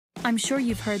I'm sure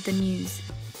you've heard the news.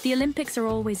 The Olympics are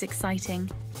always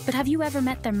exciting, but have you ever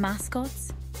met their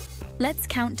mascots? Let's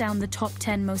count down the top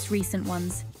 10 most recent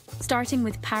ones, starting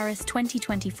with Paris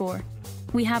 2024.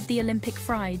 We have the Olympic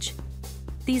Frige.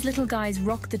 These little guys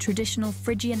rock the traditional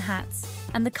Phrygian hats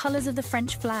and the colors of the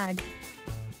French flag.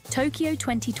 Tokyo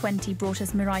 2020 brought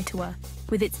us Miraitoa,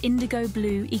 with its indigo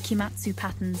blue ikimatsu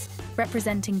patterns,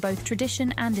 representing both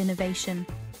tradition and innovation.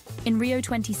 In Rio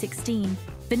 2016,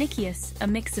 Vinicius, a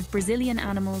mix of Brazilian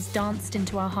animals, danced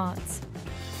into our hearts.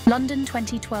 London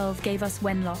 2012 gave us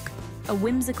Wenlock, a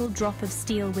whimsical drop of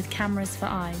steel with cameras for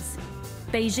eyes.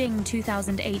 Beijing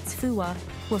 2008's Fuwa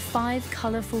were 5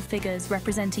 colorful figures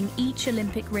representing each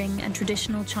Olympic ring and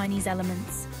traditional Chinese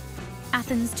elements.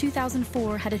 Athens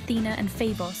 2004 had Athena and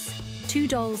Phavos, 2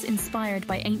 dolls inspired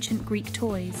by ancient Greek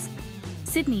toys.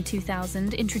 Sydney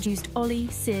 2000 introduced Ollie,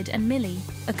 Sid and Millie,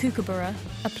 a kookaburra,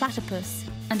 a platypus,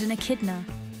 and an echidna.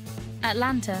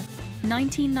 Atlanta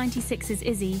 1996's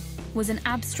Izzy was an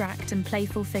abstract and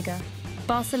playful figure.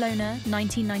 Barcelona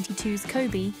 1992's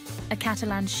Kobe, a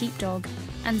Catalan sheepdog,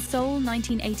 and Seoul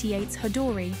 1988's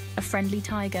Hodori, a friendly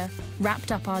tiger,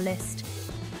 wrapped up our list.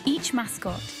 Each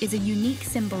mascot is a unique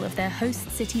symbol of their host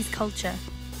city's culture,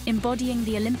 embodying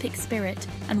the Olympic spirit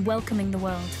and welcoming the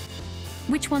world.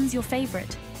 Which one's your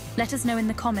favorite? Let us know in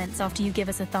the comments after you give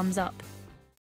us a thumbs up.